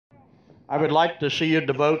I would like to see you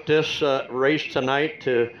devote this race tonight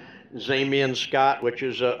to Zamian Scott, which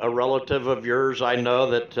is a relative of yours. I know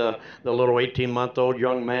that the little 18-month-old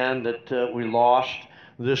young man that we lost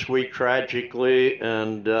this week tragically,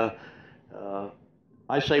 and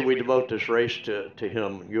I say we devote this race to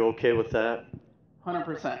him. You okay with that?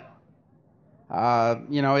 100%.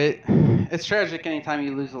 It's tragic anytime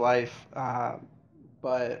you lose a life,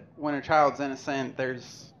 but when a child's innocent,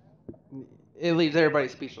 it leaves everybody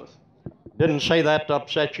speechless. Didn't say that to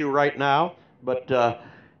upset you right now, but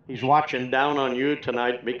he's watching down on you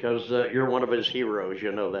tonight because you're one of his heroes.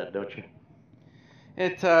 You know that, don't you?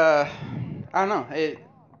 I don't know.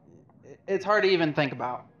 It's hard to even think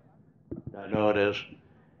about. I know it is.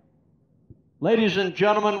 Ladies and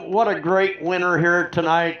gentlemen, what a great winner here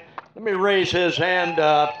tonight. Let me raise his hand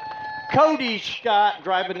up. Cody Scott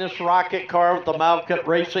driving this rocket car with the Malcut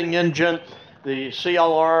racing engine, the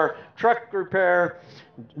CLR truck repair,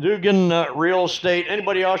 Dugan real estate.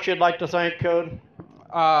 Anybody else you'd like to thank, Code?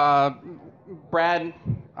 Brad,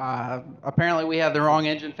 apparently we had the wrong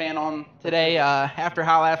engine fan on today. After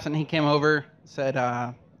hot laps, and he came over, said,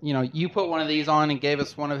 you put one of these on, and gave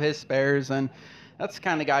us one of his spares, and that's the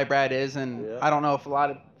kind of guy Brad is, and yeah. I don't know if a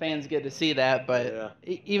lot of fans get to see that, but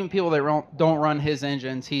even people that don't run his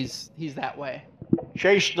engines, he's that way.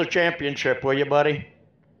 Chase the championship, will you, buddy?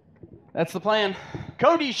 That's the plan.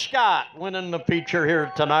 Cody Scott winning the feature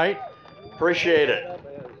here tonight. Appreciate it.